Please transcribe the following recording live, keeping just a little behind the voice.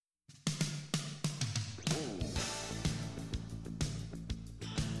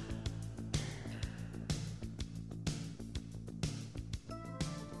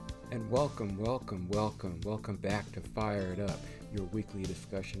And welcome back to Fire It Up, your weekly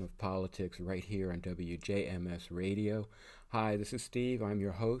discussion of politics right here on WJMS Radio. Hi, this is Steve. I'm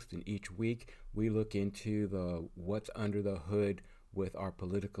your host, and each week we look into the what's under the hood with our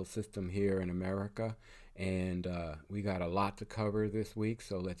political system here in America. And we got a lot to cover this week,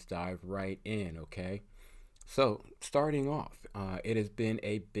 so let's dive right in, okay? So, starting off, it has been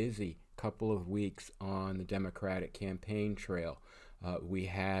a busy couple of weeks on the Democratic campaign trail. We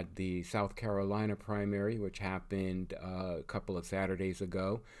had the South Carolina primary, which happened a couple of Saturdays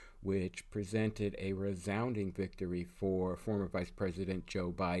ago, which presented a resounding victory for former Vice President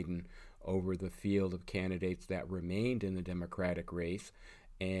Joe Biden over the field of candidates that remained in the Democratic race.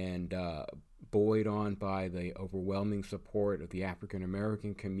 And buoyed on by the overwhelming support of the African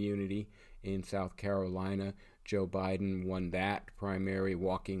American community in South Carolina, Joe Biden won that primary,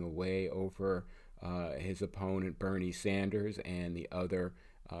 walking away over his opponent Bernie Sanders and the other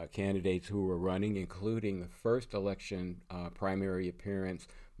candidates who were running, including the first election primary appearance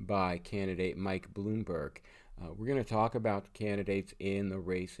by candidate Mike Bloomberg. We're going to talk about the candidates in the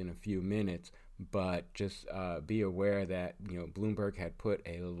race in a few minutes, but just be aware that Bloomberg had put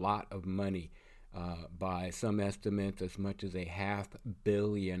a lot of money, by some estimates as much as $500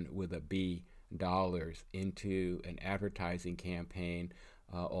 million with a B dollars into an advertising campaign.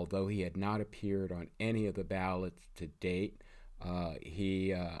 Although he had not appeared on any of the ballots to date,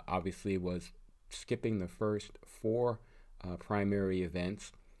 he obviously was skipping the first four primary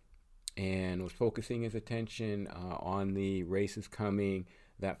events and was focusing his attention on the races coming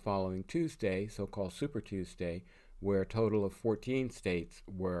that following Tuesday, so-called Super Tuesday, where a total of 14 states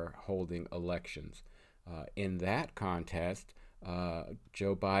were holding elections. In that contest,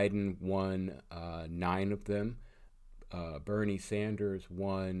 Joe Biden won 9 of them. Bernie Sanders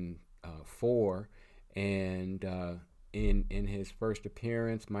won 4, and in his first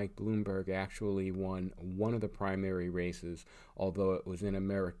appearance, Mike Bloomberg actually won one of the primary races, although it was in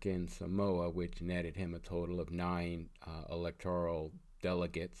American Samoa, which netted him a total of 9 electoral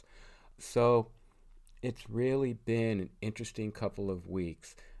delegates. So it's really been an interesting couple of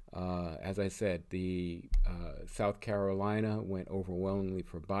weeks. As I said, the South Carolina went overwhelmingly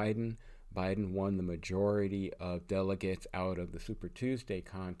for Biden. Biden won the majority of delegates out of the Super Tuesday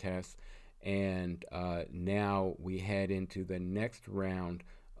contest, and now we head into the next round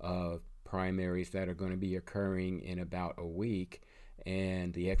of primaries that are going to be occurring in about a week,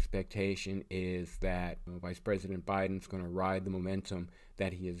 and the expectation is that Vice President Biden's going to ride the momentum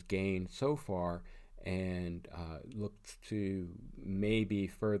that he has gained so far and looks to maybe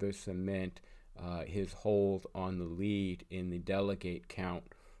further cement his hold on the lead in the delegate count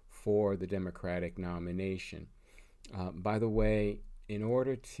for the Democratic nomination. By the way, in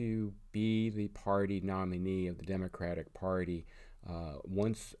order to be the party nominee of the Democratic Party,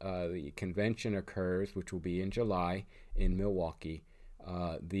 once the convention occurs, which will be in July in Milwaukee,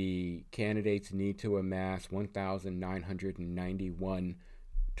 the candidates need to amass 1,991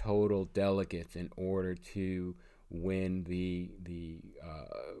 total delegates in order to win the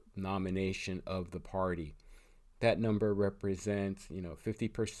nomination of the party. That number represents,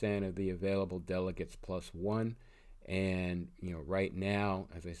 50% of the available delegates plus one. And, right now,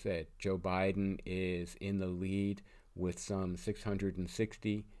 as I said, Joe Biden is in the lead with some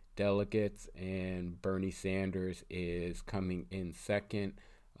 660 delegates, and Bernie Sanders is coming in second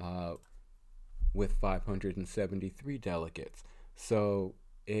with 573 delegates. So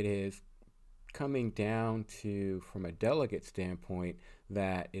it is coming down to, from a delegate standpoint,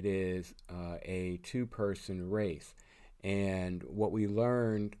 that it is a two-person race. And what we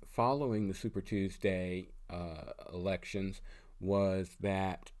learned following the Super Tuesday elections was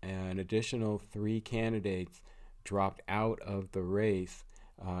that an additional 3 candidates dropped out of the race,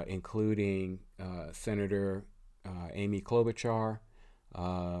 including Senator Amy Klobuchar,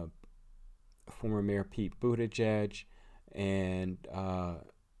 former Mayor Pete Buttigieg, and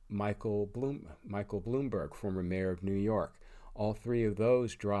Michael Bloomberg, former mayor of New York. All 3 of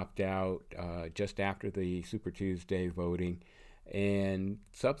those dropped out just after the Super Tuesday voting, and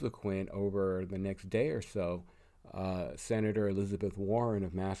subsequent over the next day or so, Senator Elizabeth Warren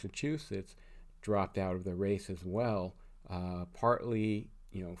of Massachusetts dropped out of the race as well, partly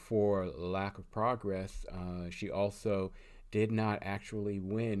for lack of progress. She also did not actually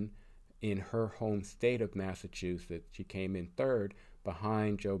win in her home state of Massachusetts. She came in third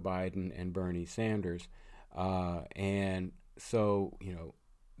behind Joe Biden and Bernie Sanders. And so,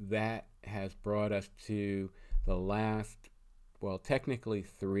 that has brought us to the last, well, technically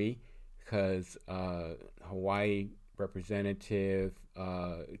 3, because Hawaii Representative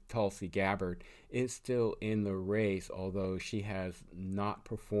Tulsi Gabbard is still in the race, although she has not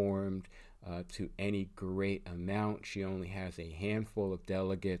performed to any great amount. She only has a handful of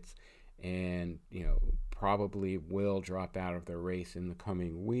delegates, and probably will drop out of the race in the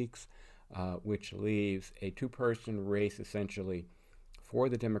coming weeks, which leaves a two-person race essentially for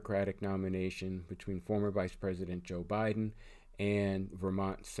the Democratic nomination between former Vice President Joe Biden and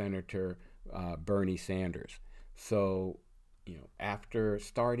Vermont Senator Bernie Sanders. So, after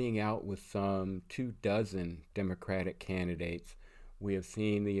starting out with some 24 Democratic candidates, we have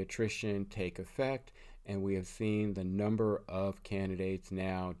seen the attrition take effect, and we have seen the number of candidates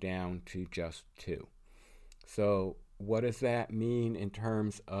now down to just two. So, what does that mean in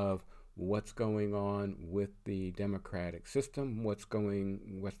terms of what's going on with the democratic system? What's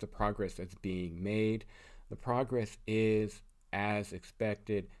the progress that's being made? The progress is, as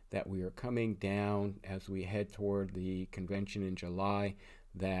expected, that we are coming down as we head toward the convention in July,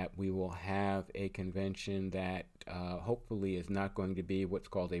 that we will have a convention that hopefully is not going to be what's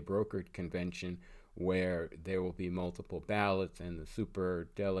called a brokered convention, where there will be multiple ballots and the super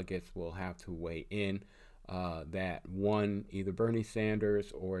delegates will have to weigh in. That one, either Bernie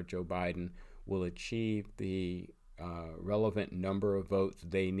Sanders or Joe Biden, will achieve the relevant number of votes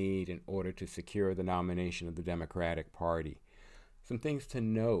they need in order to secure the nomination of the Democratic Party. Some things to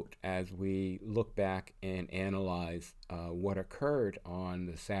note as we look back and analyze what occurred on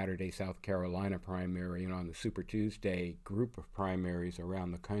the Saturday South Carolina primary and on the Super Tuesday group of primaries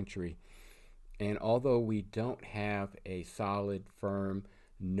around the country. And although we don't have a solid, firm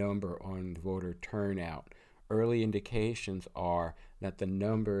number on voter turnout, early indications are that the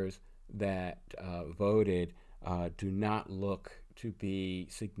numbers that voted do not look to be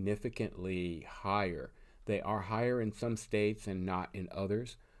significantly higher. They are higher in some states and not in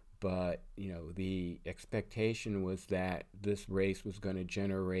others, but the expectation was that this race was going to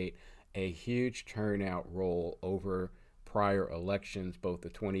generate a huge turnout roll over prior elections, both the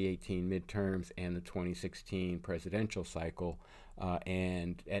 2018 midterms and the 2016 presidential cycle,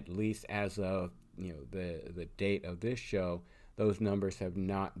 and at least as of the date of this show, those numbers have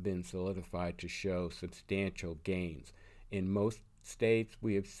not been solidified to show substantial gains. In most states,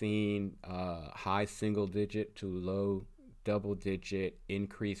 we have seen high single-digit to low double-digit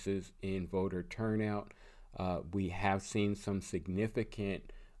increases in voter turnout. We have seen some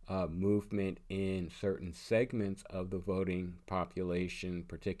significant movement in certain segments of the voting population,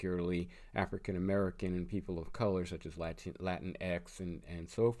 particularly African American and people of color, such as Latinx and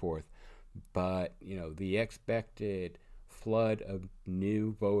so forth. But the expected flood of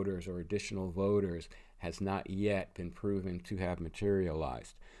new voters or additional voters has not yet been proven to have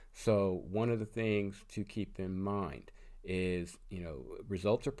materialized. So one of the things to keep in mind is,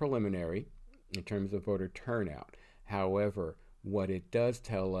 results are preliminary in terms of voter turnout. However, what it does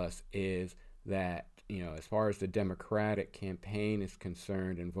tell us is that, as far as the Democratic campaign is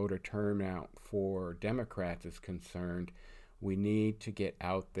concerned and voter turnout for Democrats is concerned, we need to get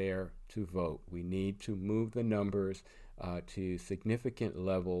out there to vote. We need to move the numbers to significant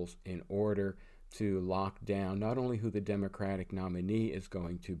levels in order to lock down not only who the Democratic nominee is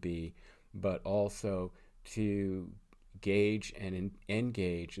going to be, but also to gauge and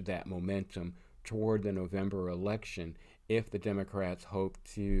engage that momentum toward the November election if the Democrats hope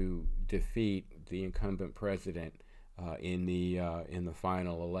to defeat the incumbent president in the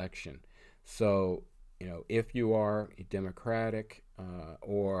final election. So, if you are a Democratic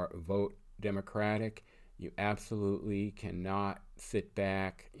or vote Democratic, you absolutely cannot sit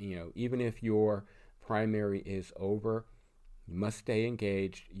back. Even if your primary is over, you must stay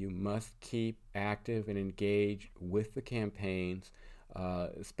engaged. You must keep active and engaged with the campaigns,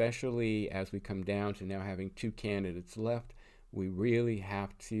 especially as we come down to now having two candidates left. We really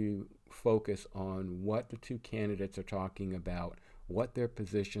have to focus on what the two candidates are talking about, what their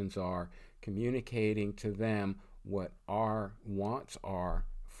positions are, communicating to them what our wants are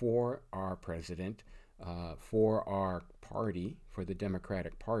for our president, for our party, for the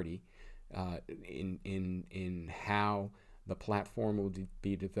Democratic Party, in how the platform will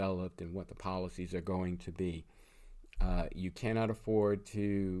be developed and what the policies are going to be. You cannot afford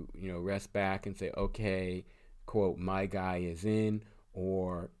to, rest back and say, okay, quote, my guy is in,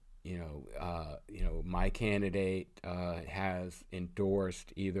 or my candidate has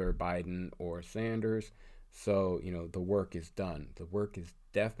endorsed either Biden or Sanders, so the work is done. The work is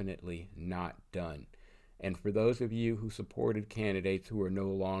definitely not done. And for those of you who supported candidates who are no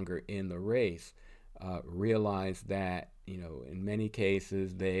longer in the race, realize that in many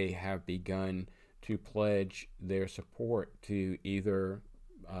cases they have begun to pledge their support to either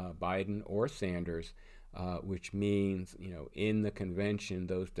Biden or Sanders, which means, in the convention,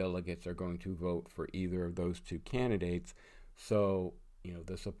 those delegates are going to vote for either of those two candidates. So,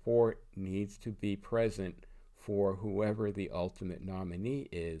 the support needs to be present for whoever the ultimate nominee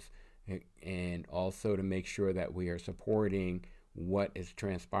is, and also to make sure that we are supporting what is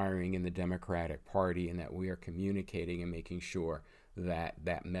transpiring in the Democratic Party and that we are communicating and making sure that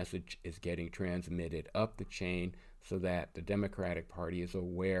that message is getting transmitted up the chain so that the Democratic Party is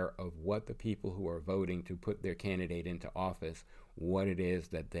aware of what the people who are voting to put their candidate into office, what it is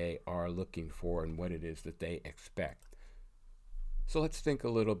that they are looking for and what it is that they expect. So let's think a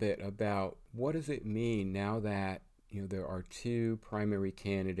little bit about what does it mean now that there are two primary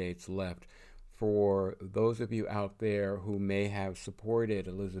candidates left. For those of you out there who may have supported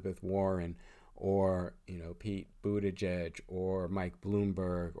Elizabeth Warren or Pete Buttigieg or Mike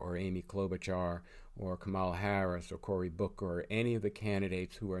Bloomberg or Amy Klobuchar or Kamala Harris or Cory Booker or any of the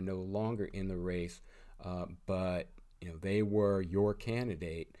candidates who are no longer in the race, but they were your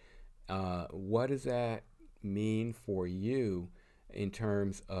candidate, what does that mean for you in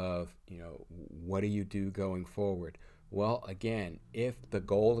terms of what do you do going forward? Well, again, if the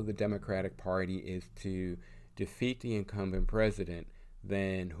goal of the Democratic Party is to defeat the incumbent president,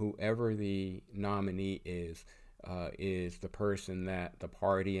 then whoever the nominee is the person that the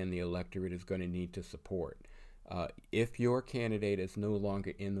party and the electorate is going to need to support. If your candidate is no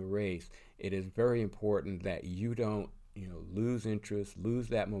longer in the race, it is very important that you don't lose interest, lose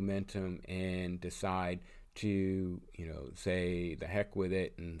that momentum, and decide to say the heck with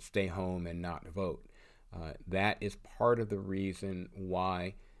it and stay home and not vote. That is part of the reason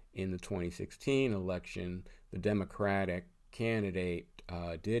why in the 2016 election, the Democratic candidate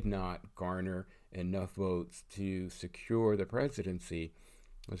did not garner enough votes to secure the presidency,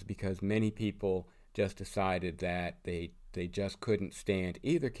 was because many people just decided that they just couldn't stand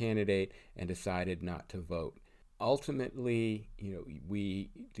either candidate and decided not to vote. Ultimately,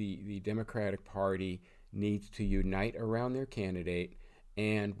 the Democratic Party needs to unite around their candidate,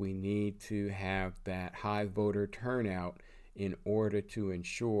 and we need to have that high voter turnout in order to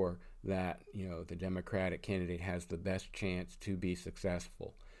ensure that the Democratic candidate has the best chance to be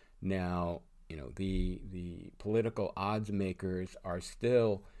successful. Now, the political odds makers are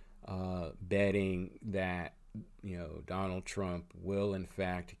still betting that Donald Trump will in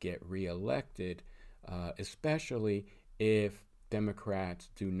fact get reelected, especially if Democrats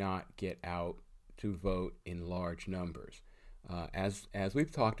do not get out to vote in large numbers. As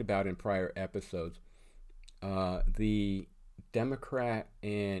we've talked about in prior episodes, the Democrat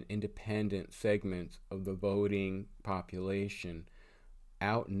and independent segments of the voting population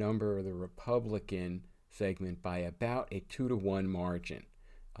outnumber the Republican segment by about a 2-to-1 margin,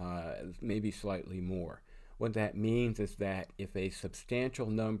 maybe slightly more. What that means is that if a substantial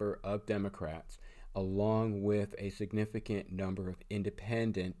number of Democrats, along with a significant number of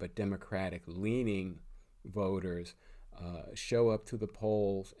independent but Democratic-leaning voters, show up to the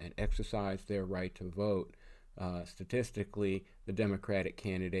polls and exercise their right to vote, statistically, the Democratic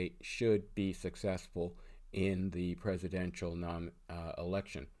candidate should be successful in the presidential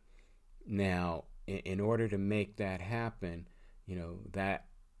election. Now, in order to make that happen, that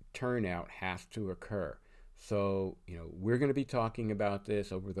turnout has to occur. So, we're going to be talking about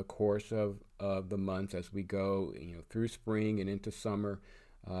this over the course of the months as we go, through spring and into summer.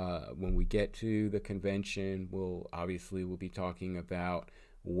 When we get to the convention, we'll be talking about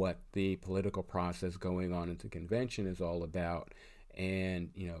what the political process going on into convention is all about.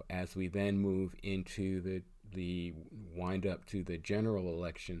 And, as we then move into the wind up to the general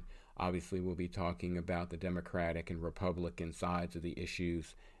election, obviously we'll be talking about the Democratic and Republican sides of the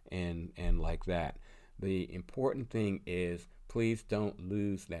issues and like that. The important thing is please don't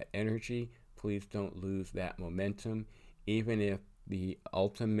lose that energy. Please don't lose that momentum, even if the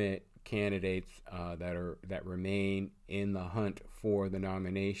ultimate candidates that remain in the hunt for the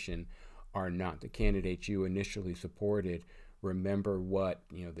nomination are not the candidates you initially supported. Remember what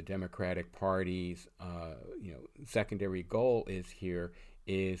the Democratic Party's secondary goal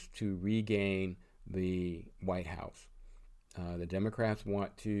is to regain the White House. The Democrats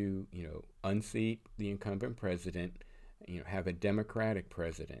want to unseat the incumbent president, have a Democratic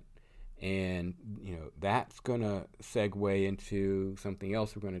president. And, that's going to segue into something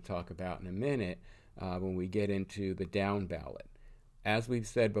else we're going to talk about in a minute when we get into the down ballot. As we've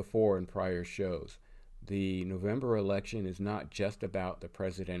said before in prior shows, the November election is not just about the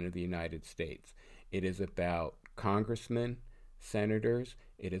President of the United States. It is about congressmen, senators.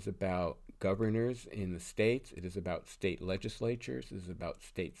 It is about governors in the states. It is about state legislatures. It is about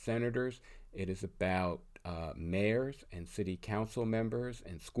state senators. It is about mayors and city council members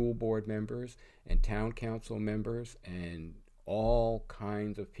and school board members and town council members and all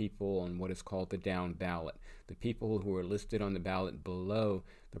kinds of people on what is called the down ballot, the people who are listed on the ballot below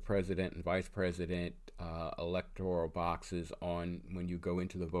the president and vice president electoral boxes on when you go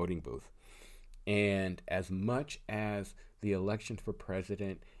into the voting booth. And as much as the election for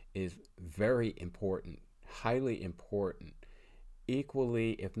president is very important, highly important,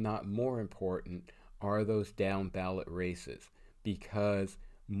 equally, if not more important, are those down ballot races, because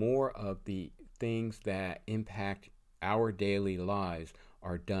more of the things that impact our daily lives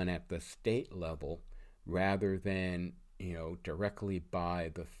are done at the state level rather than, directly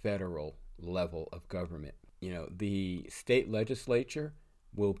by the federal level of government. The state legislature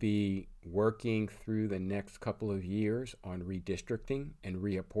will be working through the next couple of years on redistricting and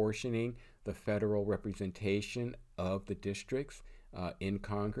reapportioning the federal representation of the districts in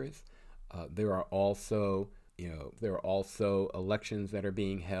Congress. There are also elections that are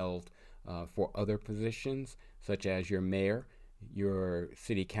being held for other positions, such as your mayor, your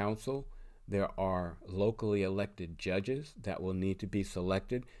city council. There are locally elected judges that will need to be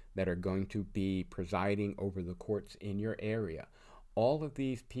selected that are going to be presiding over the courts in your area. All of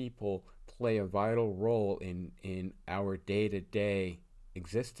these people play a vital role in our day-to-day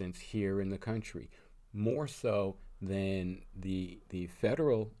existence here in the country, more so than the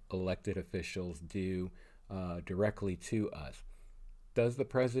federal elected officials do directly to us. Does the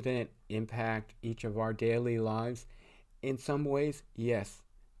president impact each of our daily lives? In some ways, yes,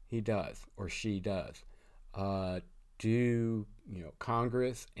 he does, or she does. Do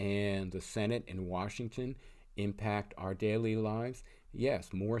Congress and the Senate in Washington impact our daily lives?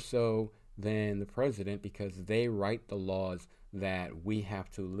 Yes, more so than the president, because they write the laws that we have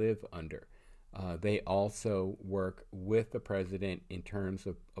to live under. They also work with the president in terms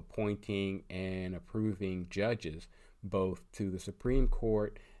of appointing and approving judges, both to the Supreme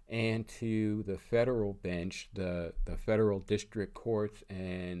Court and to the federal bench, the federal district courts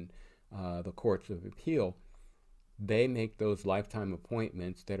and the courts of appeal. They make those lifetime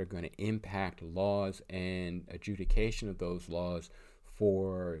appointments that are going to impact laws and adjudication of those laws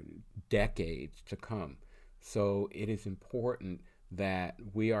for decades to come. So it is important that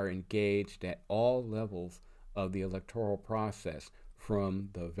we are engaged at all levels of the electoral process, from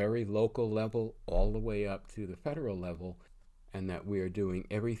the very local level all the way up to the federal level, and that we are doing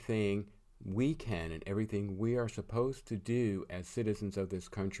everything we can and everything we are supposed to do as citizens of this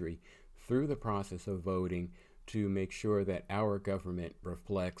country through the process of voting to make sure that our government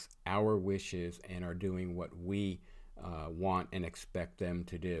reflects our wishes and are doing what we want and expect them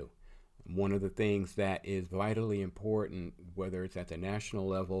to do. One of the things that is vitally important, whether it's at the national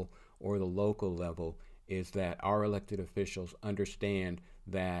level or the local level, is that our elected officials understand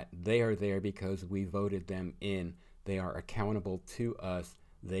that they are there because we voted them in. They are accountable to us.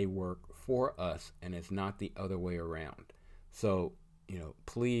 They work for us, and it's not the other way around. So,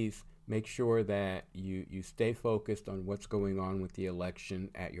 please make sure that you stay focused on what's going on with the election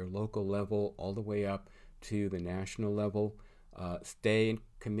at your local level all the way up to the national level. Stay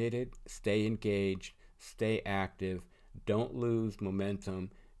committed, stay engaged, stay active, don't lose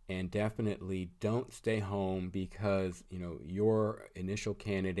momentum, and definitely don't stay home because your initial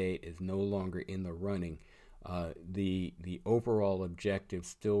candidate is no longer in the running. The overall objective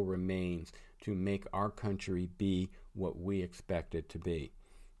still remains to make our country be what we expect it to be.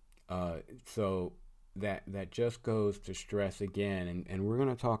 So that just goes to stress again, and we're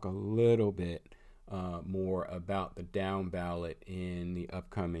going to talk a little bit more about the down ballot in the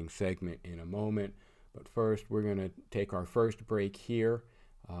upcoming segment in a moment. But first, we're going to take our first break here.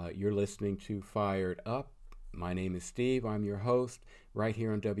 You're listening to Fired Up. My name is Steve. I'm your host right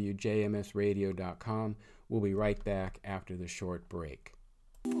here on WJMSradio.com. We'll be right back after the short break.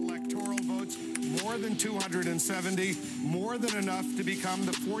 Electoral votes, more than 270, more than enough to become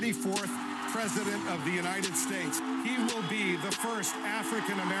the 44th President of the United States. He will be the first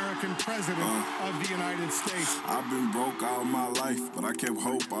African-American President of the United States. I've been broke all my life, but I kept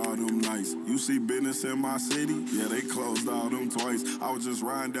hope all them nights. You see business in my city? Yeah, they closed all them twice. I was just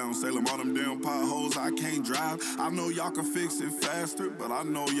riding down Salem, all them damn potholes I can't drive. I know y'all can fix it faster, but I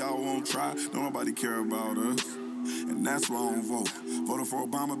know y'all won't try. Don't nobody care about us. And that's why I don't vote. Voted for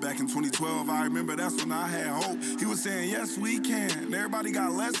Obama back in 2012. I remember that's when I had hope. He was saying, yes, we can. And everybody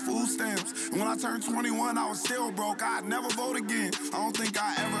got less food stamps. And when I turned 21, I was still broke. I'd never vote again. I don't think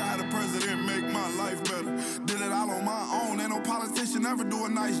I ever had a president make my life better. Did it all on my own. Ain't no politician ever do a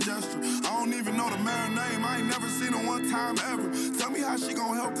nice gesture. I don't even know the mayor's name, I ain't never seen her one time ever. Tell me how she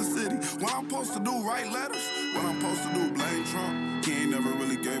gonna help the city. What I'm supposed to do, write letters? What I'm supposed to do, blame Trump? He ain't never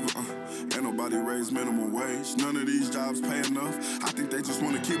really gave a Ain't nobody raise minimum wage. None of these jobs pay enough. I think they just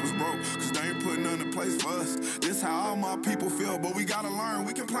wanna keep us broke, cause they ain't putting nothing in place for us. This how all my people feel, but we gotta learn.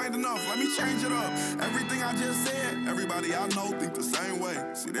 We complained enough, let me change it up. Everything I just said, everybody I know think the same way.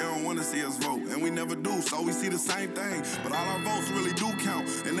 See, they don't wanna see us vote, and we never do, so we see the same thing. But all our votes really do count,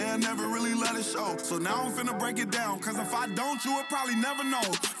 and they'll never really let it show. So now I'm finna break it down, cause if I don't, you would probably never know.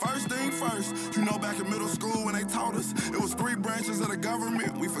 First thing first, you know back in middle school when they taught us, it was 3 branches of the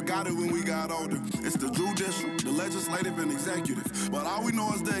government. We forgot it when we got older. It's the judicial, the legislative, and executive. But all we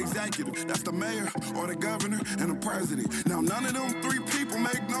know is the executive. That's the mayor, or the governor, and the president. Now none of them 3 people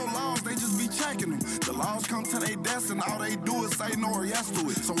make no laws, they just be checking them. The laws come to their desk and all they do is say no or yes to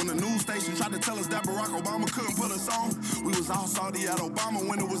it. So when the news station tried to tell us that Barack Obama couldn't put us on, we was all salty at Obama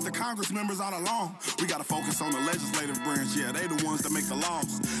when it was the Congress members all along. We gotta focus on the legislative branch, yeah, they the ones that make the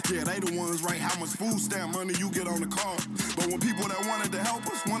laws. Yeah, they the ones write how much food stamp money you get on the card. But when people that wanted to help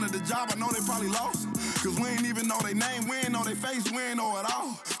us wanted the job, I know they probably lost. Cause we ain't even know their name, we ain't know their face, we ain't know it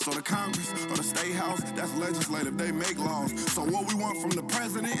all. So the Congress or the State House, that's legislative, they make laws. So what we want from the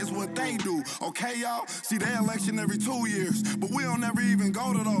president is what they do, okay y'all? See, they election every 2 years, but we don't ever even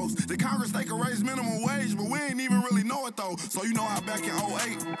go to those. The Congress, they can raise minimum wage, but we ain't even really know it though. So you know how back in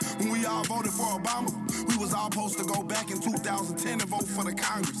 08, when we all voted for Obama, we was all supposed to go back in 2010 and vote for the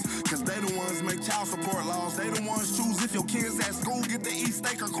Congress. Cause they the ones make child support laws, they the ones choose if your kids at school get to eat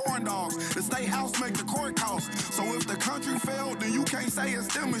steak or corn dogs. The State House make the court costs. So if the country failed, then you can't say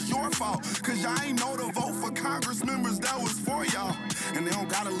it's them, it's your fault. Cause y'all ain't know to vote for Congress members that was for y'all. And they don't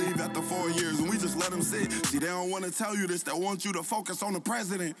gotta leave after 4 years, and we just let them sit. See, they don't wanna tell you this, they want you to focus on the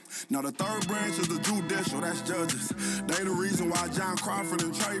president. Now the third branch is the judicial, that's judges. They the reason why John Crawford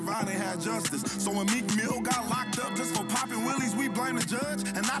and Trayvon ain't had justice. So when Meek Mill got locked up just for popping willies, we blame the judge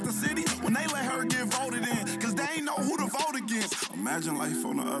and not the city when they let her get voted in, cause they ain't know who to vote against. Imagine life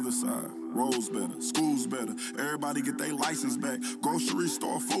on the other side. Roads better, schools better, everybody get their license back, grocery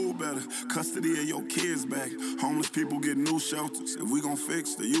store food better, custody of your kids back, homeless people get new shelters. If we gon'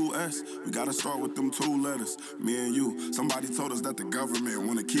 fix the U.S., we gotta start with them 2 letters, me and you. Somebody told us that the government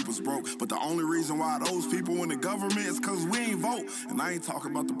wanna keep us broke, but the only reason why those people in the government is cause we ain't vote. And I ain't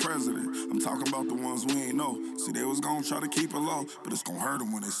talking about the president, I'm talking about the ones we ain't know. See, they was gonna try to keep it low, but it's gonna hurt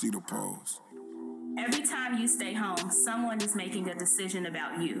them when they see the polls. Every time you stay home, someone is making a decision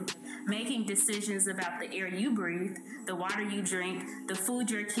about you, making decisions about the air you breathe, the water you drink, the food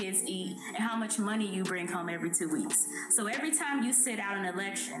your kids eat, and how much money you bring home every 2 weeks. So every time you sit out an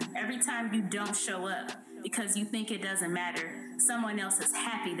election, every time you don't show up because you think it doesn't matter, someone else is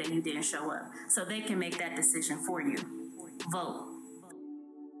happy that you didn't show up, so they can make that decision for you. Vote.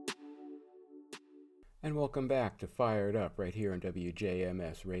 And welcome back to Fired Up right here on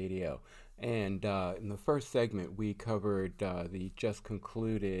WJMS Radio. And in the first segment, we covered the just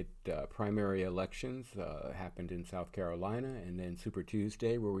concluded primary elections happened in South Carolina, and then Super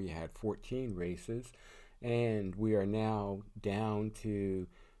Tuesday, where we had 14 races. And we are now down to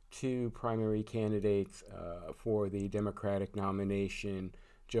 2 primary candidates for the Democratic nomination,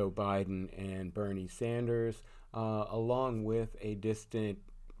 Joe Biden and Bernie Sanders, along with a distant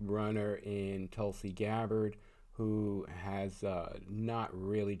runner in Tulsi Gabbard, who has not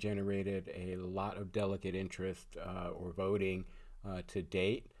really generated a lot of delegate interest or voting to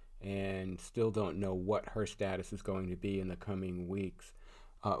date, and still don't know what her status is going to be in the coming weeks.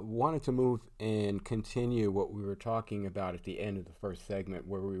 Wanted to move and continue what we were talking about at the end of the first segment,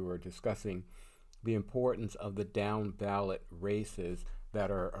 where we were discussing the importance of the down ballot races that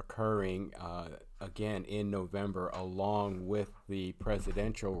are occurring again in November, along with the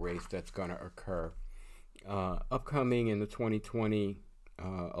presidential race that's going to occur. Upcoming in the 2020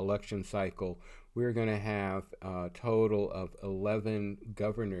 election cycle, we're going to have a total of 11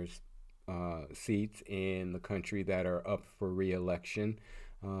 governor's seats in the country that are up for re-election,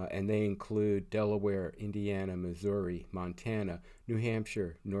 and they include Delaware, Indiana, Missouri, Montana, New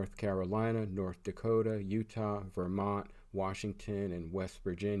Hampshire, North Carolina, North Dakota, Utah, Vermont, Washington, and West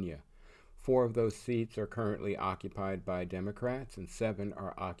Virginia. 4 of those seats are currently occupied by Democrats, and 7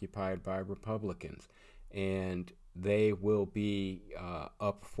 are occupied by Republicans. And they will be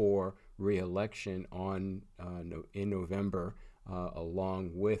up for re-election in November,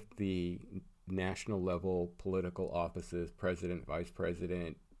 along with the national level political offices, president, vice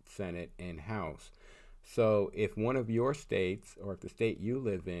president, Senate, and House. So if one of your states, or if the state you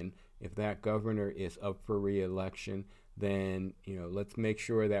live in, if that governor is up for re-election, then let's make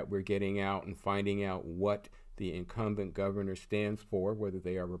sure that we're getting out and finding out what the incumbent governor stands for, whether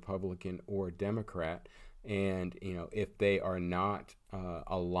they are Republican or Democrat. And, if they are not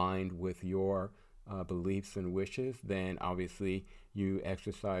aligned with your beliefs and wishes, then obviously you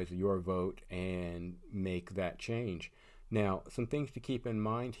exercise your vote and make that change. Now, some things to keep in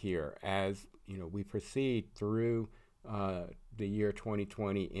mind here as we proceed through the year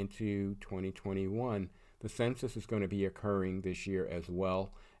 2020 into 2021. The census is going to be occurring this year as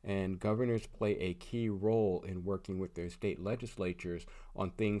well, and governors play a key role in working with their state legislatures on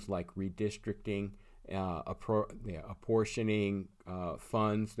things like redistricting, apportioning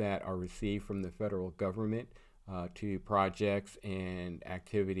funds that are received from the federal government to projects and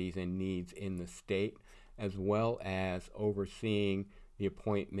activities and needs in the state, as well as overseeing the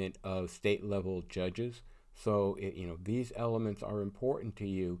appointment of state-level judges. So, these elements are important to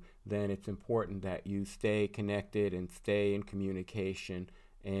you, then it's important that you stay connected and stay in communication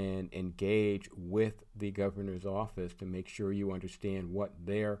and engage with the governor's office to make sure you understand what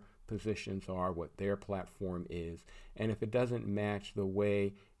their positions are, what their platform is. And if it doesn't match the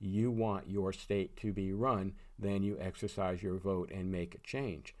way you want your state to be run, then you exercise your vote and make a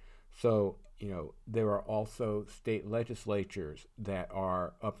change. So, there are also state legislatures that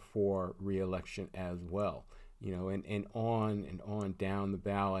are up for re-election as well, and on down the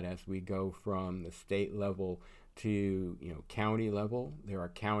ballot as we go from the state level to, county level. There are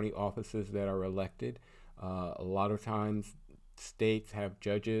county offices that are elected. A lot of times states have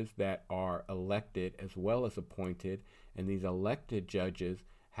judges that are elected as well as appointed, and these elected judges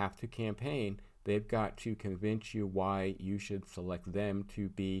have to campaign. They've got to convince you why you should select them to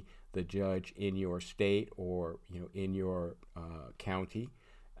be the judge in your state or in your county.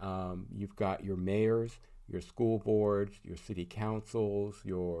 You've got your mayors, your school boards, your city councils,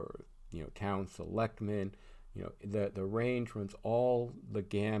 your town selectmen. The range runs all the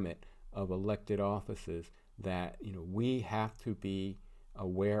gamut of elected offices that we have to be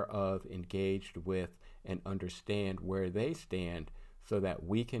aware of, engaged with, and understand where they stand, so that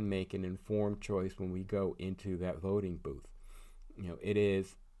we can make an informed choice when we go into that voting booth. It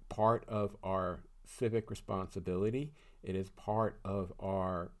is part of our civic responsibility. It is part of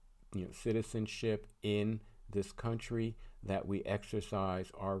our citizenship in this country that we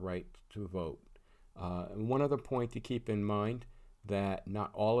exercise our right to vote. And one other point to keep in mind, that not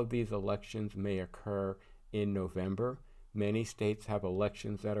all of these elections may occur in November. Many states have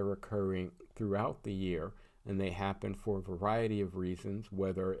elections that are occurring throughout the year, and they happen for a variety of reasons,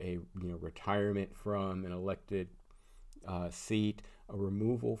 whether a retirement from an elected seat, a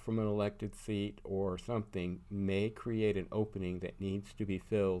removal from an elected seat, or something may create an opening that needs to be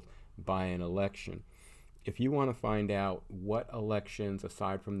filled by an election. If you want to find out what elections,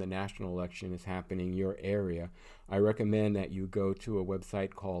 aside from the national election, is happening in your area, I recommend that you go to a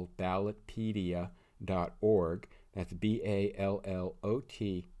website called ballotpedia.org. That's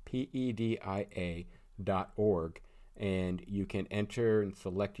ballotpedia.org. And you can enter and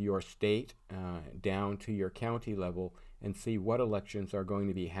select your state down to your county level and see what elections are going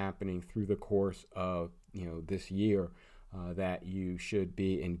to be happening through the course of this year that you should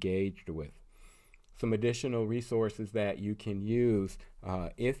be engaged with. Some additional resources that you can use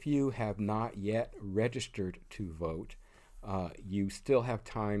if you have not yet registered to vote. You still have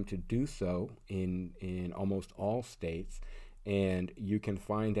time to do so in almost all states, and you can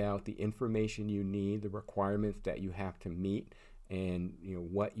find out the information you need, the requirements that you have to meet, and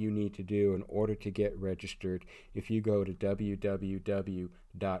what you need to do in order to get registered if you go to www.vote.org.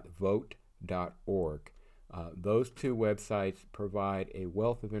 Those two websites provide a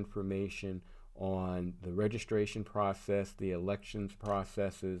wealth of information on the registration process, the elections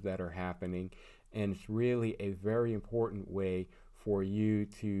processes that are happening, and it's really a very important way for you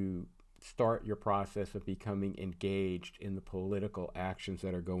to start your process of becoming engaged in the political actions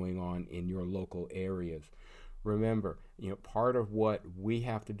that are going on in your local areas. Remember, part of what we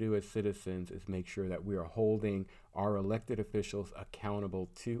have to do as citizens is make sure that we are holding our elected officials accountable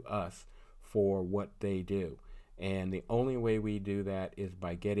to us for what they do. And the only way we do that is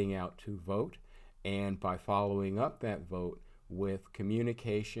by getting out to vote and by following up that vote with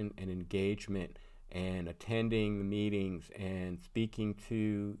communication and engagement and attending the meetings and speaking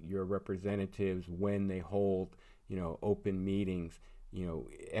to your representatives when they hold, open meetings.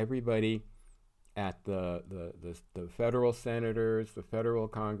 Everybody at the federal senators, the federal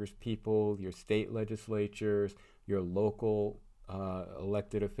Congress people, your state legislatures, your local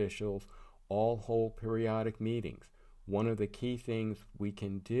elected officials, all hold periodic meetings. One of the key things we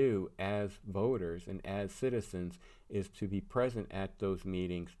can do as voters and as citizens is to be present at those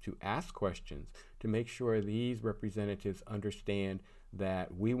meetings, to ask questions, to make sure these representatives understand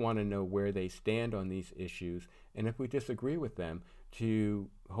that we want to know where they stand on these issues, and if we disagree with them, to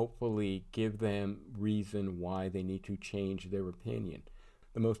hopefully give them reason why they need to change their opinion.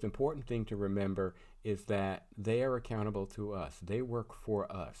 The most important thing to remember is that they are accountable to us. They work for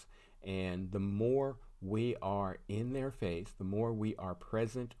us. And the more we are in their face, the more we are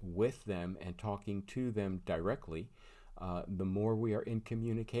present with them and talking to them directly, the more we are in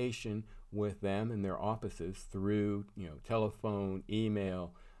communication with them and their offices through, telephone,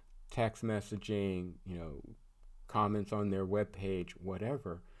 email, text messaging, comments on their webpage,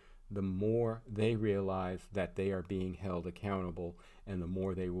 whatever, the more they realize that they are being held accountable and the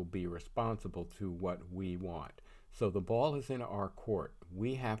more they will be responsible to what we want. So the ball is in our court.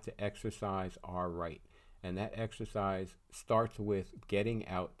 We have to exercise our right. And that exercise starts with getting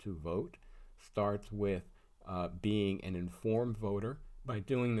out to vote, starts with being an informed voter by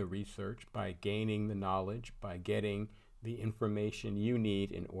doing the research, by gaining the knowledge, by getting the information you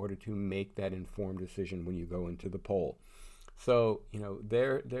need in order to make that informed decision when you go into the poll. So,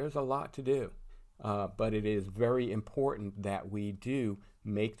 there's a lot to do, but it is very important that we do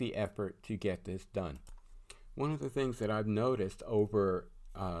make the effort to get this done. One of the things that I've noticed over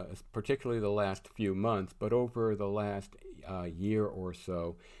particularly the last few months, but over the last year or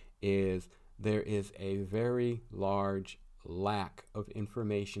so, is there is a very large lack of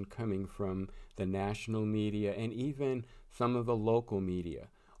information coming from the national media and even some of the local media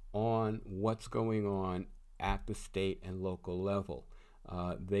on what's going on at the state and local level.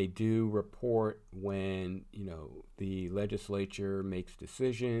 They do report when, the legislature makes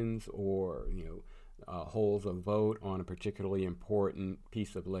decisions or, holds a vote on a particularly important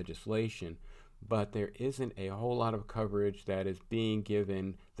piece of legislation, but there isn't a whole lot of coverage that is being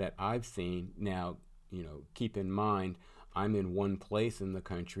given that I've seen. Now, keep in mind, I'm in one place in the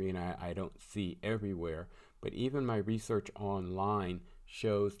country and I don't see everywhere, but even my research online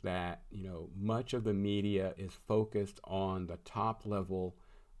shows that, much of the media is focused on the top level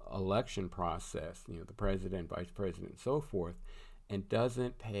election process, the president, vice president, and so forth, and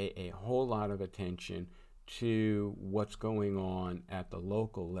doesn't pay a whole lot of attention to what's going on at the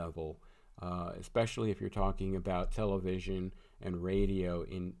local level, especially if you're talking about television and radio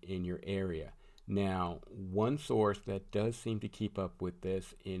in your area. Now, one source that does seem to keep up with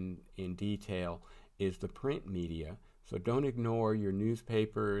this in detail is the print media. So don't ignore your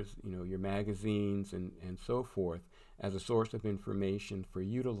newspapers, your magazines and so forth as a source of information for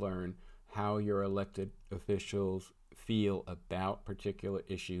you to learn how your elected officials feel about particular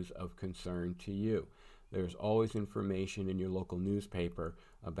issues of concern to you. There's always information in your local newspaper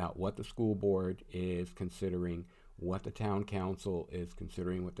about what the school board is considering, what the town council is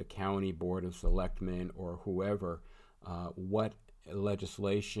considering, what the county board of selectmen or whoever, what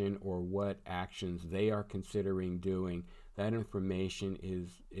legislation or what actions they are considering doing. That information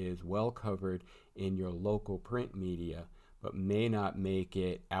is well covered in your local print media, but may not make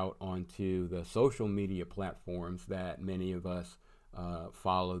it out onto the social media platforms that many of us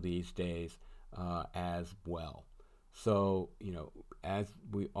follow these days as well. So, as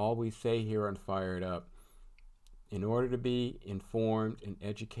we always say here on Fired Up, in order to be informed and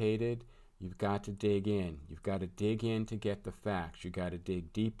educated, you've got to dig in. You've got to dig in to get the facts. You got to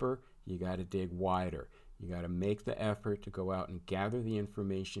dig deeper. You got to dig wider. You got to make the effort to go out and gather the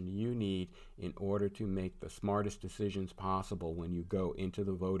information you need in order to make the smartest decisions possible when you go into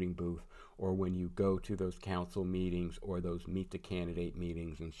the voting booth or when you go to those council meetings or those meet the candidate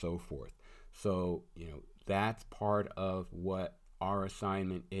meetings and so forth. So, that's part of what our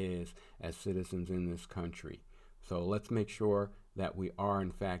assignment is as citizens in this country. So let's make sure that we are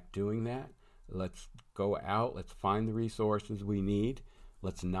in fact doing that. Let's go out, let's find the resources we need.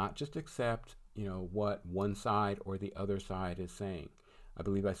 Let's not just accept, what one side or the other side is saying. I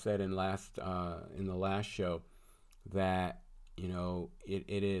believe I said in the last show that,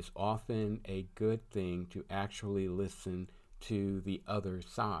 it is often a good thing to actually listen to the other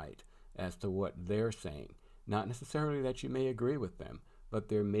side as to what they're saying. Not necessarily that you may agree with them, but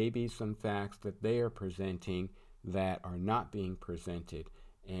there may be some facts that they are presenting that are not being presented.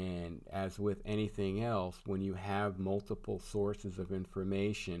 And as with anything else, when you have multiple sources of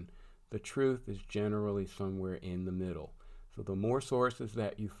information, the truth is generally somewhere in the middle. So the more sources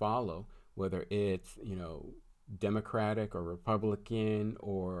that you follow, whether it's, Democratic or Republican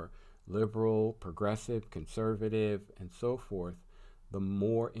or liberal, progressive, conservative, and so forth, the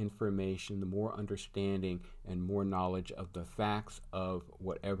more information, the more understanding, and more knowledge of the facts of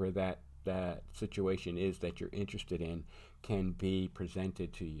whatever that situation is that you're interested in can be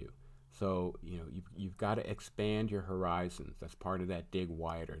presented to you. So, you've got to expand your horizons. That's part of that dig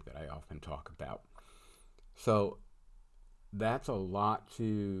wider that I often talk about. So, that's a lot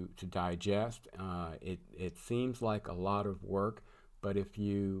to digest. It seems like a lot of work, but if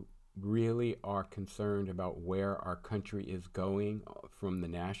you really are concerned about where our country is going from the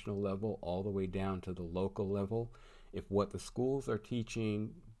national level all the way down to the local level, if what the schools are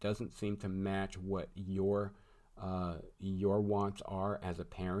teaching doesn't seem to match what your wants are as a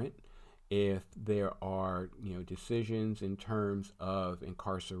parent, if there are decisions in terms of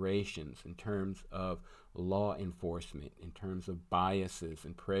incarcerations, in terms of law enforcement, in terms of biases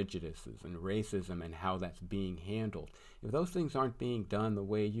and prejudices and racism and how that's being handled, if those things aren't being done the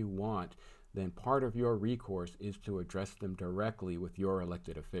way you want, then part of your recourse is to address them directly with your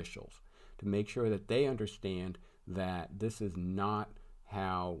elected officials to make sure that they understand that this is not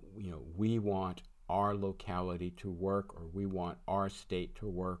how we want our locality to work, or we want our state to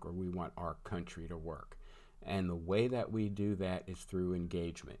work, or we want our country to work. And the way that we do that is through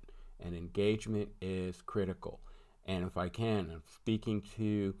engagement. And engagement is critical. And if I can, I'm speaking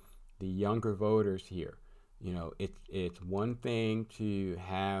to the younger voters here. It's one thing to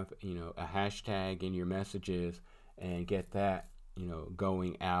have a hashtag in your messages and get that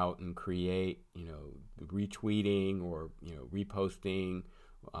going out and create retweeting or reposting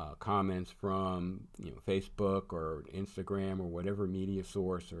comments from Facebook or Instagram or whatever media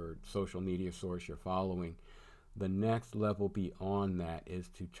source or social media source you're following. The next level beyond that is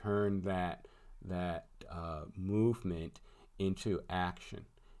to turn that movement into action,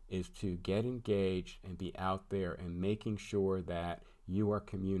 is to get engaged and be out there and making sure that you are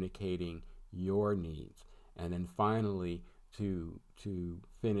communicating your needs. And then finally, to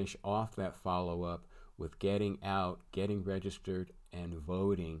finish off that follow-up with getting out, getting registered, and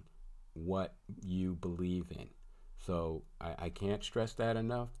voting what you believe in. So I can't stress that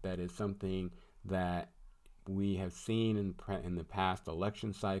enough. That is something that we have seen in the past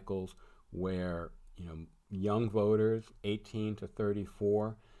election cycles where young voters, 18 to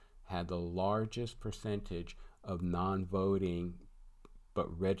 34, had the largest percentage of non-voting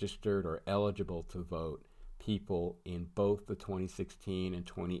but registered or eligible to vote people in both the 2016 and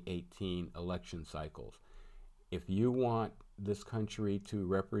 2018 election cycles. If you want this country to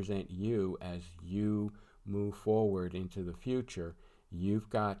represent you as you move forward into the future, you've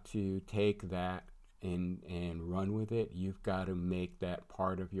got to take that and run with it. You've got to make that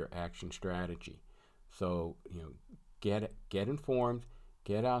part of your action strategy. So, get informed,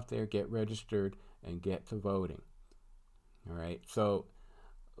 get out there, get registered, and get to voting. All right. So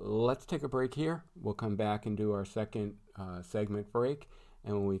let's take a break here. We'll come back and do our second segment break.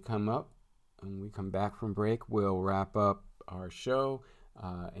 And when we come back from break, we'll wrap up our show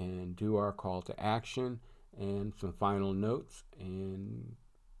and do our call to action and some final notes. And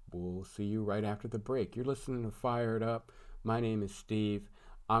we'll see you right after the break. You're listening to Fired Up. My name is Steve.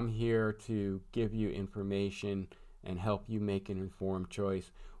 I'm here to give you information and help you make an informed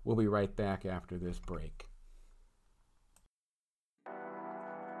choice. We'll be right back after this break.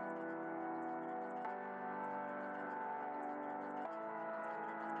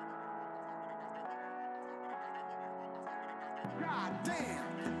 God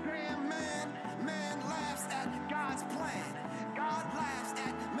damn man laughs at God's plan. God laughs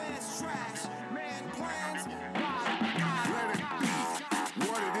at man's trash. Man plans, God. Let it be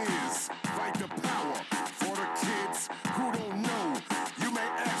what it is. Fight the power for the kids who don't know. You may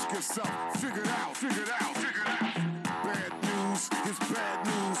ask yourself, figure it out. Bad news is bad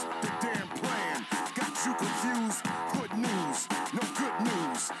news. The damn plan got you confused. Good news, no good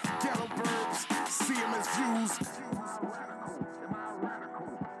news. Ghetto burbs, see them as views.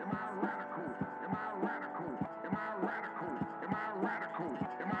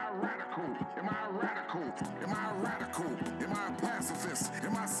 Am I radical? Am I a pacifist?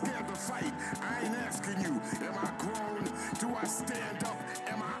 Am I scared to fight? I ain't asking you. Am I grown? Do I stand up?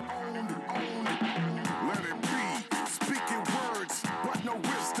 Am I owned? Let it be. Speaking words, but no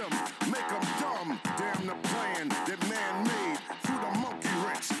wisdom. Make them dumb. Damn the plan that man made through the monkey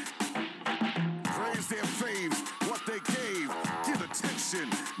wrench. Praise their faves, what they gave. Get attention.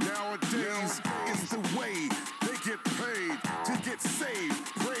 Nowadays is the way they get paid to get saved.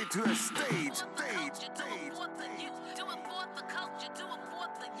 Pray to the stage.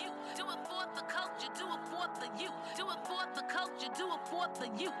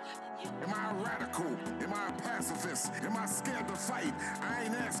 Am I radical? Am I a pacifist? Am I scared to fight? I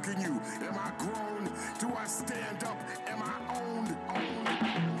ain't asking you. Am I grown? Do I stand up? Am I owned?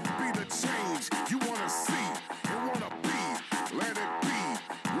 Be the change you wanna see and wanna be. Let it be.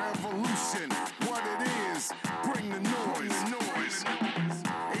 Revolution, what it is. Bring the noise.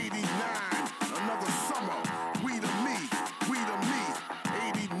 89, another summer. We the me.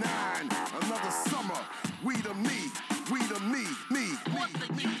 89, another summer. We the me.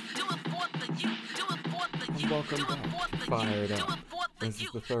 Welcome back, Fired Up. This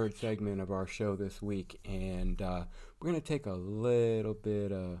is the third segment of our show this week, and we're going to take a little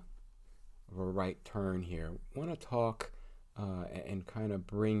bit of a right turn here. I want to talk and kind of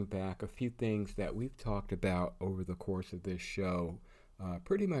bring back a few things that we've talked about over the course of this show,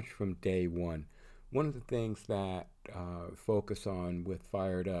 pretty much from day one. One of the things that focus on with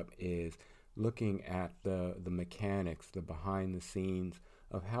Fired Up is looking at the mechanics, the behind the scenes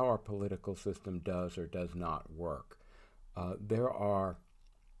of how our political system does or does not work. There are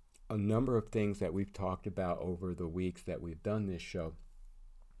a number of things that we've talked about over the weeks that we've done this show,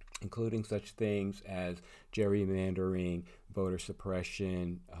 including such things as gerrymandering, voter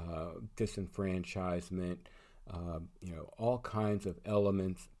suppression, disenfranchisement, all kinds of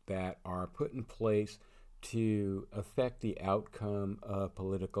elements that are put in place to affect the outcome of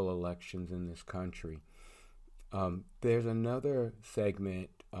political elections in this country. There's another segment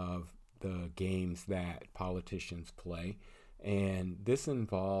of the games that politicians play, and this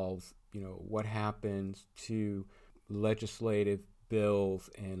involves, what happens to legislative bills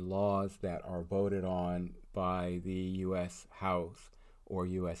and laws that are voted on by the U.S. House or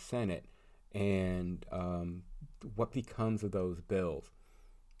U.S. Senate, and what becomes of those bills.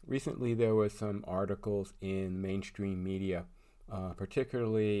 Recently, there were some articles in mainstream media,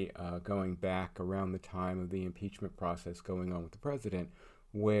 particularly going back around the time of the impeachment process going on with the president,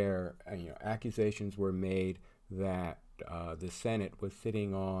 where accusations were made that the Senate was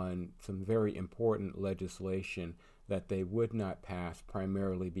sitting on some very important legislation that they would not pass,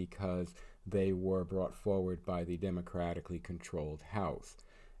 primarily because they were brought forward by the democratically controlled House.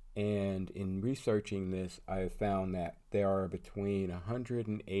 And in researching this, I have found that there are between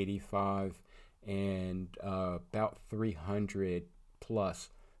 185 and about 300 plus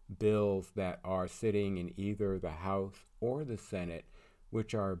bills that are sitting in either the House or the Senate,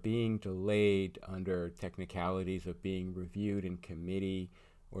 which are being delayed under technicalities of being reviewed in committee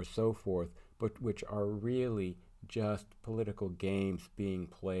or so forth, but which are really just political games being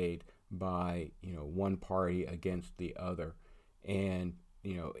played by one party against the other. And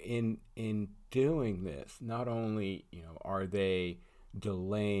in doing this, not only are they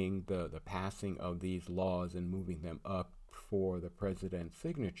delaying the passing of these laws and moving them up for the president's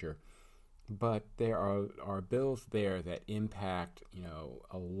signature, but there are bills there that impact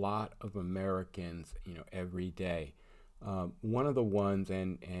a lot of Americans every day. One of the ones,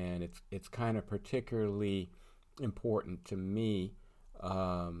 and it's kind of particularly important to me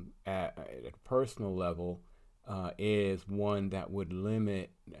at a personal level, is one that would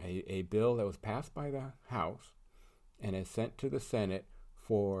limit a bill that was passed by the House and is sent to the Senate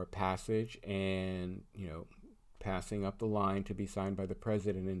for passage and passing up the line to be signed by the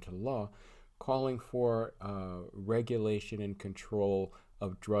president into law, calling for regulation and control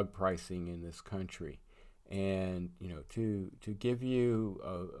of drug pricing in this country. And to give you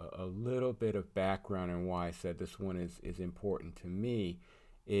a little bit of background on why I said this one is important to me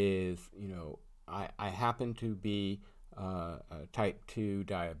is I happen to be type 2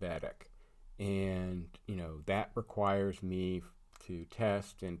 diabetic, and that requires me to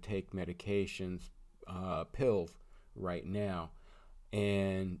test and take medications, pills right now,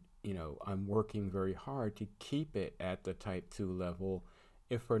 and I'm working very hard to keep it at the type 2 level,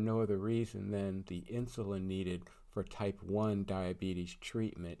 if for no other reason than the insulin needed for type 1 diabetes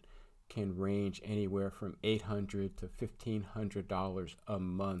treatment can range anywhere from $800 to $1,500 a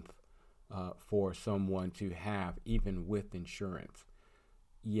month for someone to have, even with insurance.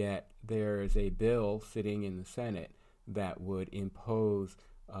 Yet there is a bill sitting in the Senate that would impose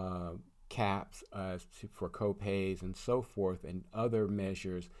caps for copays and so forth, and other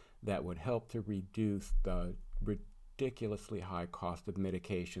measures that would help to reduce the ridiculously high cost of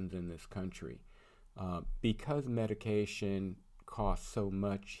medications in this country. Because medication costs so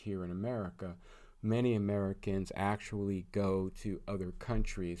much here in America, many Americans actually go to other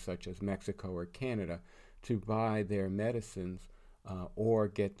countries such as Mexico or Canada to buy their medicines or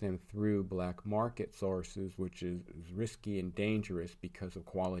get them through black market sources, which is risky and dangerous because of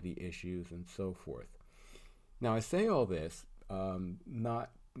quality issues and so forth. Now, I say all this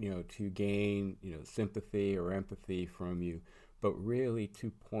not to gain sympathy or empathy from you, but really to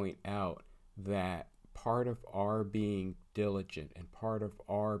point out that part of our being diligent and part of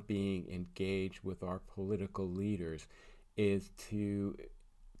our being engaged with our political leaders is to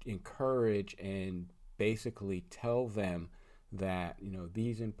encourage and basically tell them that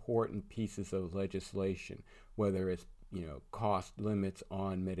these important pieces of legislation, whether it's cost limits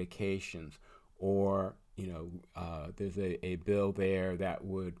on medications, or there's a bill there that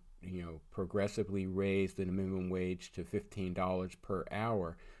would progressively raise the minimum wage to $15 per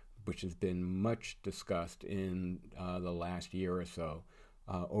hour, which has been much discussed in the last year or so,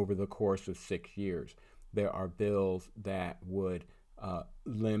 over the course of 6 years. There are bills that would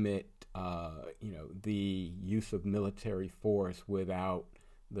limit, the use of military force without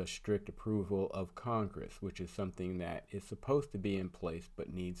the strict approval of Congress, which is something that is supposed to be in place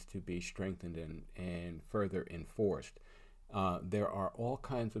but needs to be strengthened and further enforced. There are all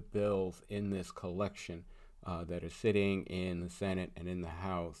kinds of bills in this collection that are sitting in the Senate and in the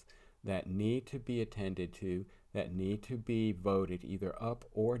House that need to be attended to, that need to be voted either up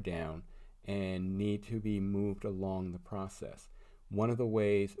or down, and need to be moved along the process. One of the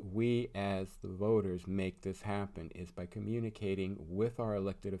ways we as the voters make this happen is by communicating with our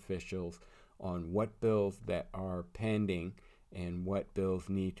elected officials on what bills that are pending and what bills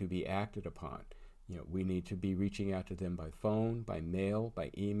need to be acted upon. We need to be reaching out to them by phone, by mail,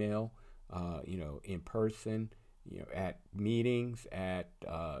 by email, in person, at meetings, at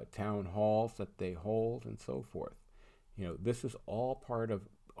town halls that they hold, and so forth. This is all part of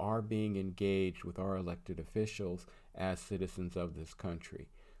our being engaged with our elected officials as citizens of this country.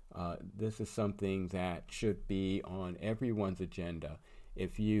 This is something that should be on everyone's agenda.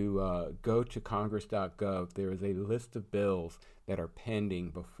 If you go to congress.gov, there is a list of bills that are pending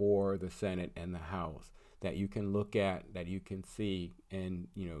before the Senate and the House that you can look at, that you can see, and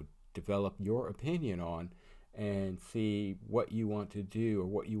develop your opinion on, and see what you want to do or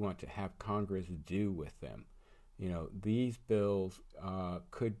what you want to have Congress do with them. These bills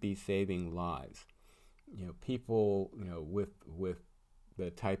could be saving lives. People, with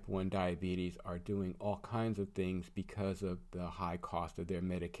the type 1 diabetes are doing all kinds of things because of the high cost of their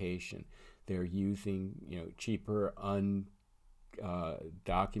medication. They're using, cheaper, undocumented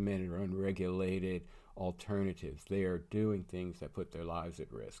or unregulated alternatives. They are doing things that put their lives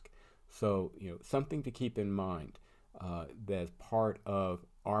at risk. So, something to keep in mind that's part of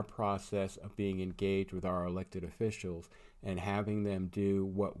our process of being engaged with our elected officials and having them do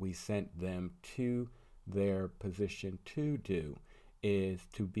what we sent them to their position to do, is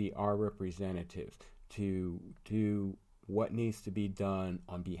to be our representatives, to do what needs to be done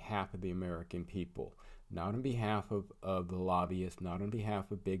on behalf of the American people, not on behalf of the lobbyists, not on behalf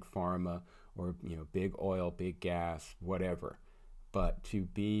of big pharma or big oil, big gas, whatever, but to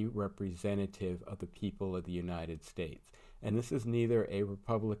be representative of the people of the United States. And this is neither a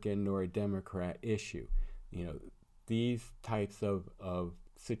Republican nor a Democrat issue. These types of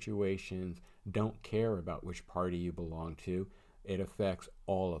situations don't care about which party you belong to. It affects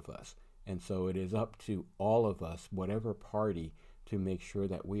all of us. And so it is up to all of us, whatever party, to make sure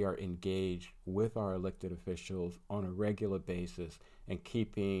that we are engaged with our elected officials on a regular basis and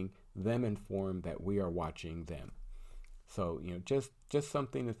keeping them informed that we are watching them. So, just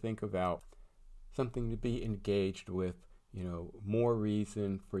something to think about, something to be engaged with, more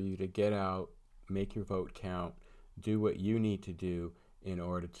reason for you to get out, make your vote count, do what you need to do in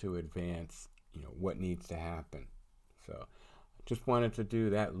order to advance, what needs to happen. So just wanted to do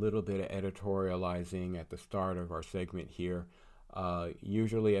that little bit of editorializing at the start of our segment here.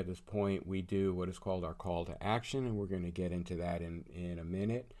 Usually at this point, we do what is called our call to action, and we're going to get into that in a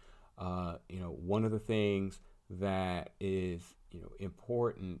minute. One of the things that is,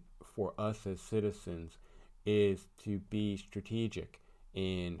 important for us as citizens is to be strategic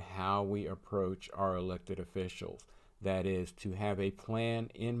in how we approach our elected officials. That is, to have a plan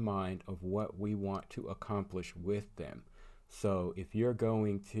in mind of what we want to accomplish with them. So if you're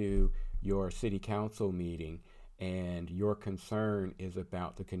going to your city council meeting and your concern is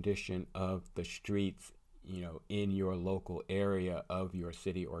about the condition of the streets, in your local area of your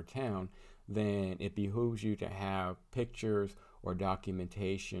city or town, then it behooves you to have pictures or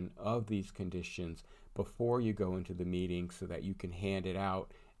documentation of these conditions before you go into the meeting so that you can hand it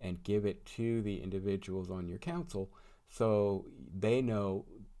out and give it to the individuals on your council so they know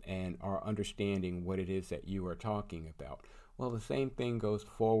and are understanding what it is that you are talking about. Well, the same thing goes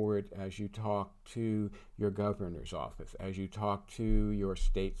forward as you talk to your governor's office, as you talk to your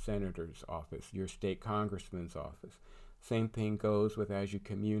state senator's office, your state congressman's office. Same thing goes with as you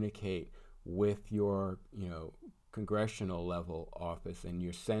communicate with your, congressional level office and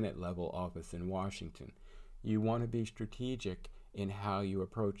your Senate level office in Washington. You want to be strategic in how you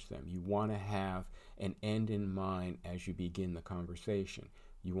approach them. You want to have an end in mind as you begin the conversation.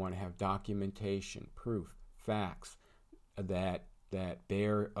 You want to have documentation, proof, facts that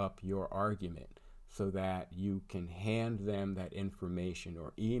bear up your argument so that you can hand them that information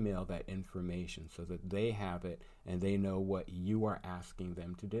or email that information so that they have it and they know what you are asking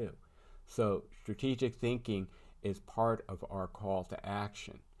them to do. So strategic thinking is part of our call to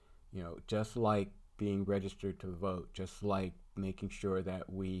action. Just like being registered to vote, just like making sure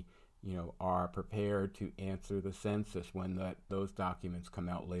that we, are prepared to answer the census when those documents come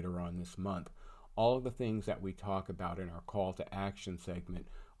out later on this month. All of the things that we talk about in our call to action segment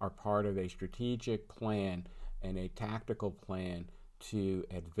are part of a strategic plan and a tactical plan to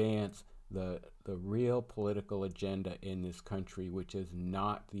advance the real political agenda in this country, which is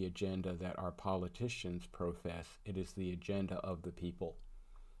not the agenda that our politicians profess. It is the agenda of the people.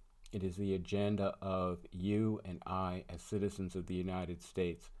 It is the agenda of you and I as citizens of the United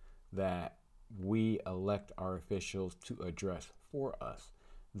States that we elect our officials to address for us.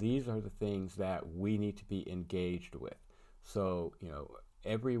 These are the things that we need to be engaged with. So,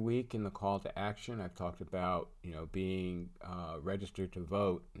 every week in the call to action, I've talked about, being registered to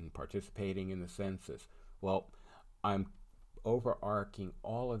vote and participating in the census. Well, I'm overarching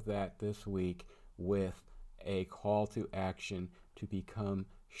all of that this week with a call to action to become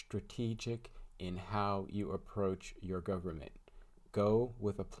strategic in how you approach your government. Go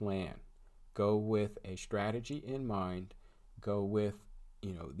with a plan. Go with a strategy in mind. Go with,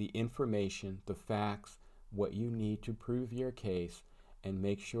 the information, the facts, what you need to prove your case, and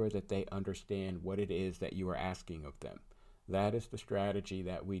make sure that they understand what it is that you are asking of them. That is the strategy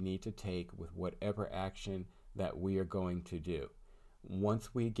that we need to take with whatever action that we are going to do.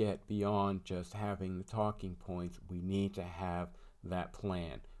 Once we get beyond just having the talking points, we need to have that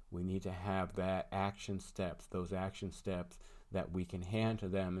plan. We need to have that action steps, those action steps that we can hand to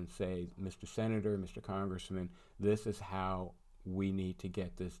them and say, Mr. Senator, Mr. Congressman, this is how we need to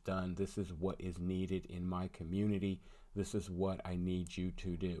get this done. This is what is needed in my community. This is what I need you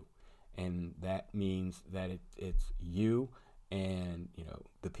to do. And that means that it's you and,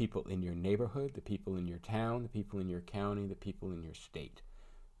 the people in your neighborhood, the people in your town, the people in your county, the people in your state.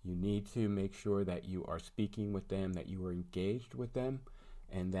 You need to make sure that you are speaking with them, that you are engaged with them,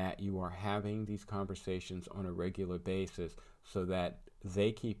 and that you are having these conversations on a regular basis so that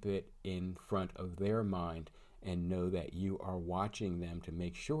they keep it in front of their mind and know that you are watching them to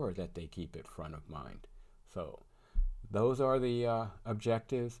make sure that they keep it front of mind. So those are the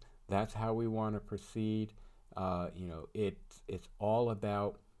objectives. That's how we want to proceed. It's all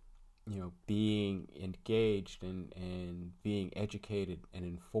about, being engaged and being educated and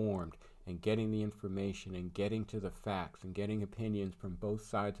informed and getting the information and getting to the facts and getting opinions from both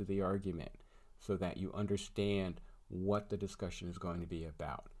sides of the argument so that you understand what the discussion is going to be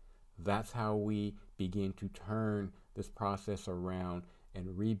about. That's how we begin to turn this process around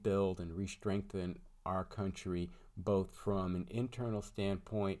and rebuild and re-strengthen our country, both from an internal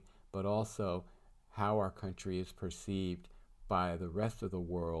standpoint, but also how our country is perceived by the rest of the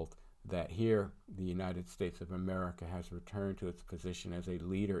world, that here the United States of America has returned to its position as a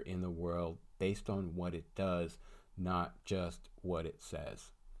leader in the world based on what it does, not just what it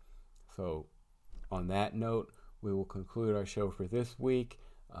says. So on that note, we will conclude our show for this week.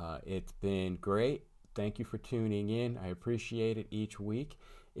 It's been great. Thank you for tuning in. I appreciate it each week.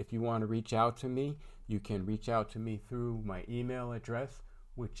 If you want to reach out to me, you can reach out to me through my email address,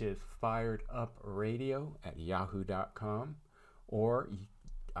 which is firedupradio@yahoo.com, or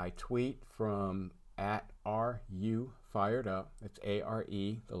I tweet from @RUFiredUp. It's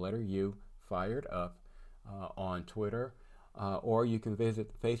ARE, the letter U, fired up, on Twitter. Or you can visit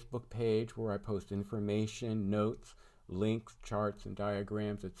the Facebook page where I post information, notes, links, charts, and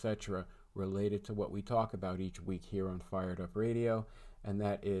diagrams, etc. related to what we talk about each week here on Fired Up Radio. And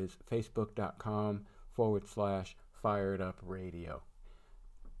that is facebook.com/Fired Up Radio.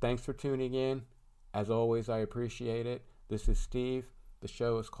 Thanks for tuning in. As always, I appreciate it. This is Steve. The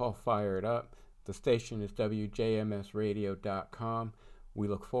show is called Fired Up. The station is WJMSradio.com. We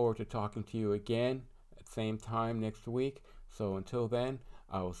look forward to talking to you again at the same time next week. So until then,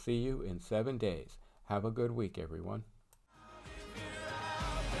 I will see you in 7 days. Have a good week, everyone.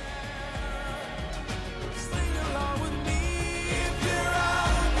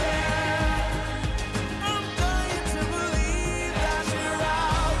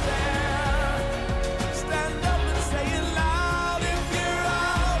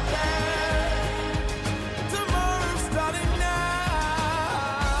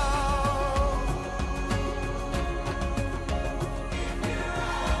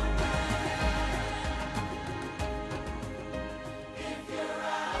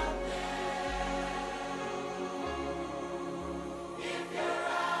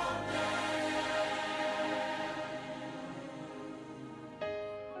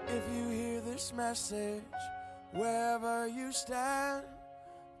 Message wherever you stand,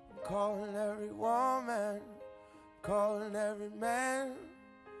 I'm calling every woman, calling every man.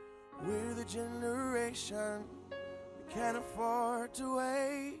 We're the generation that can't afford to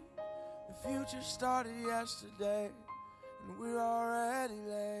wait. The future started yesterday, and we're already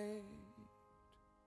late.